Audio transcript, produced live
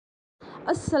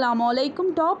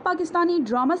अस्सलामुअलैकुम। Top Pakistani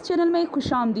dramas channel में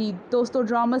खुशामदीद। दोस्तों,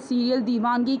 ड्रामा सीरियल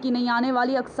दीवानगी की नई आने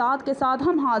वाली अक़सात के साथ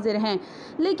हम हाजिर हैं,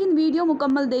 लेकिन वीडियो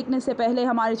मुकम्मल देखने से पहले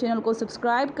हमारे चैनल को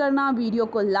सब्सक्राइब करना, वीडियो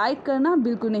को लाइक करना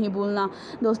बिल्कुल नहीं भूलना।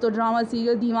 दोस्तों, ड्रामा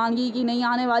सीरियल दीवानगी की नई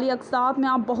आने वाली अक़सात में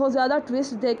आप बहुत ज़्यादा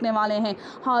ट्विस्ट देखने वाले हैं।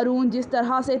 हारून जिस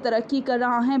तरह से तरक्की कर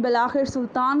रहा है, बिलाखिर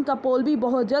सुल्तान का पोल भी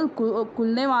बहुत जल्द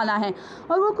खुलने वाला है,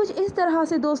 और वो कुछ इस तरह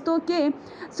से दोस्तों कि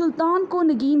सुल्तान को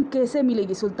नगीन कैसे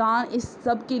मिलेगी। सुल्तान इस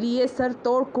सब के लिए सर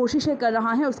तोड़ कोशिशें कर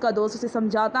रहा है। उसका दोस्त उसे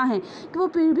समझाता है कि वो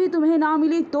फिर भी तुम्हें ना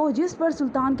मिली तो, जिस पर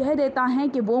सुल्तान कह देता है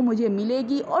कि वो मुझे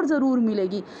मिलेगी और ज़रूर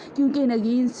मिलेगी, क्योंकि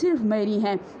नगीन सिर्फ मेरी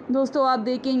है। दोस्तों, आप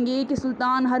देखेंगे कि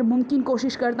सुल्तान हर मुमकिन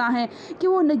कोशिश करता है कि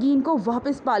वो नगीन को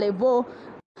वापस पाले। वो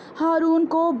हारून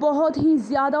को बहुत ही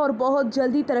ज़्यादा और बहुत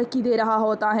जल्दी तरक्की दे रहा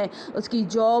होता है। उसकी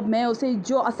जॉब में उसे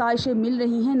जो आसाइशें मिल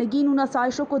रही हैं, नगीन उन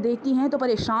आसाइशों को देखती हैं तो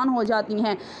परेशान हो जाती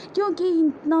हैं, क्योंकि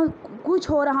इतना कुछ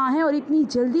हो रहा है और इतनी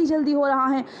जल्दी हो रहा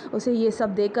है। उसे ये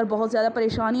सब देखकर बहुत ज़्यादा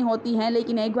परेशानी होती है,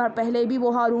 लेकिन एक बार पहले भी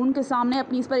वो हारून के सामने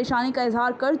अपनी इस परेशानी का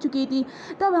इजहार कर चुकी थी।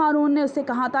 तब हारून ने उससे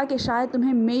कहा था कि शायद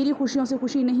तुम्हें मेरी खुशियों से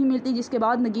खुशी नहीं मिलती, जिसके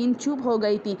बाद नगीन चुप हो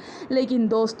गई थी। लेकिन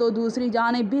दोस्तों, दूसरी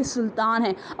जानिब भी सुल्तान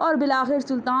है, और बिलाखिर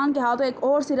सुल्तान के हाथों एक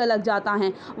और सिरा लग जाता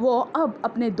है। वो अब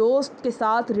अपने दोस्त के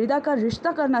साथ रिदा का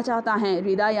रिश्ता करना चाहता है।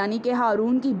 रिदा यानी कि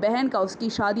हारून की बहन का। उसकी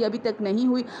शादी अभी तक नहीं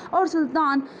हुई, और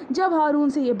सुल्तान जब हारून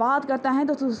से ये बात करता है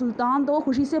तो सुल्तान तो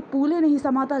खुशी से फूले नहीं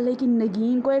समाता, लेकिन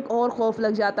नगीन को एक और खौफ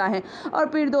लग जाता है। और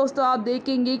फिर दोस्तों, आप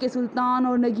देखेंगे कि सुल्तान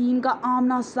और नगीन का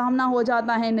आमना सामना हो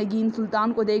जाता है। नगीन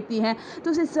सुल्तान को देखती है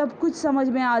तो उसे सब कुछ समझ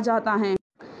में आ जाता है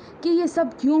कि ये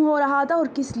सब क्यों हो रहा था और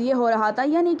किस लिए हो रहा था,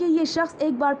 यानी कि ये शख्स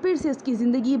एक बार फिर से उसकी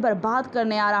ज़िंदगी बर्बाद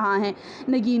करने आ रहा है।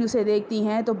 नगीन उसे देखती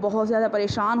हैं तो बहुत ज़्यादा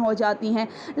परेशान हो जाती हैं,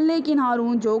 लेकिन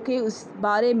हारून जो कि उस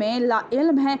बारे में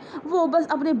लाइल्म है, वो बस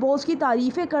अपने बॉस की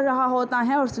तारीफ़ें कर रहा होता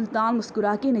है, और सुल्तान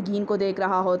मुस्कुरा के नगीन को देख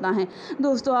रहा होता है।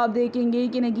 दोस्तों, आप देखेंगे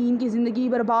कि नगीन की ज़िंदगी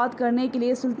बर्बाद करने के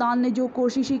लिए सुल्तान ने जो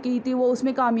कोशिशें की थी वो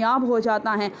उसमें कामयाब हो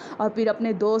जाता है। और फिर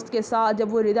अपने दोस्त के साथ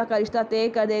जब वो रिदा का रिश्ता तय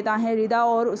कर देता है, रिदा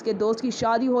और उसके दोस्त की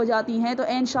शादी हो जाती हैं, तो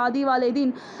एन शादी वाले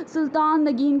दिन सुल्तान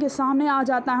नगीन के सामने आ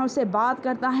जाता है, उससे बात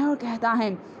करता है और कहता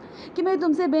है कि मैं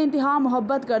तुमसे बेइंतहा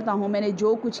मोहब्बत करता हूँ। मैंने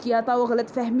जो कुछ किया था वो गलत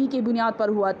फहमी की बुनियाद पर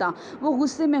हुआ था, वो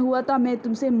गुस्से में हुआ था। मैं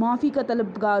तुमसे माफ़ी का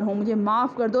तलबगार हूँ, मुझे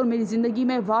माफ़ कर दो और मेरी ज़िंदगी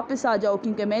में वापस आ जाओ,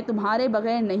 क्योंकि मैं तुम्हारे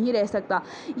बगैर नहीं रह सकता।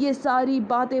 ये सारी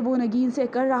बातें वो नगीन से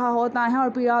कर रहा होता है, और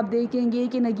फिर आप देखेंगे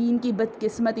कि नगीन की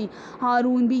बदकिस्मती,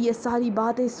 हारून भी ये सारी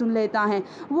बातें सुन लेता है।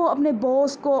 वो अपने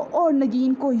बॉस को और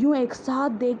नगीन को यूँ एक साथ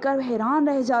देखकर हैरान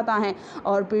रह जाता है,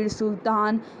 और फिर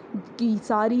सुल्तान की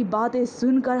सारी बातें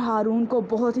सुनकर हारून को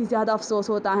बहुत ही ज़्यादा अफसोस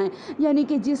होता है। यानी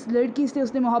कि जिस लड़की से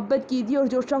उसने मोहब्बत की थी और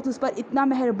जो शख्स उस पर इतना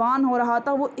मेहरबान हो रहा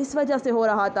था, वो इस वजह से हो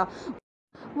रहा था,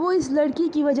 वो इस लड़की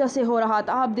की वजह से हो रहा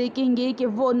था। आप देखेंगे कि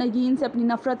वो नगीन से अपनी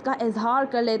नफ़रत का इजहार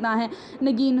कर लेता है।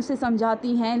 नगीन उसे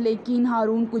समझाती हैं, लेकिन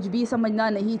हारून कुछ भी समझना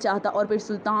नहीं चाहता, और फिर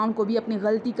सुल्तान को भी अपनी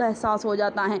गलती का एहसास हो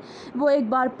जाता है। वो एक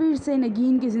बार फिर से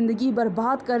नगीन की ज़िंदगी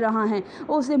बर्बाद कर रहा है।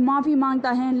 वो उसे माफ़ी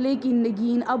मांगता है, लेकिन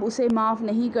नगीन अब उसे माफ़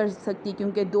नहीं कर सकती,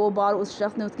 क्योंकि 2 बार उस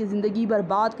शख्स ने उसकी ज़िंदगी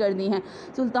बर्बाद कर दी है।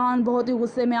 सुल्तान बहुत ही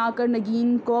गुस्से में आकर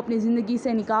नगीन को अपनी ज़िंदगी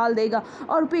से निकाल देगा,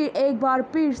 और फिर एक बार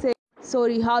फिर से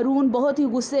हारून बहुत ही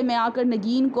गुस्से में आकर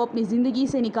नगीन को अपनी ज़िंदगी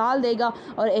से निकाल देगा,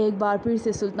 और एक बार फिर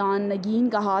से सुल्तान नगीन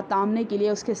का हाथ थामने के लिए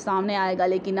उसके सामने आएगा।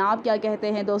 लेकिन आप क्या कहते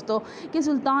हैं दोस्तों कि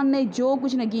सुल्तान ने जो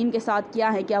कुछ नगीन के साथ किया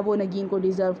है, क्या वो नगीन को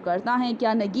डिज़र्व करता है?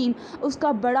 क्या नगीन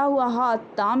उसका बढ़ा हुआ हाथ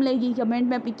थाम लेगी? कमेंट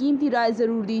में अपनी कीमती राय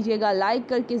ज़रूर दीजिएगा, लाइक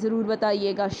करके ज़रूर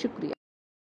बताइएगा। शुक्रिया।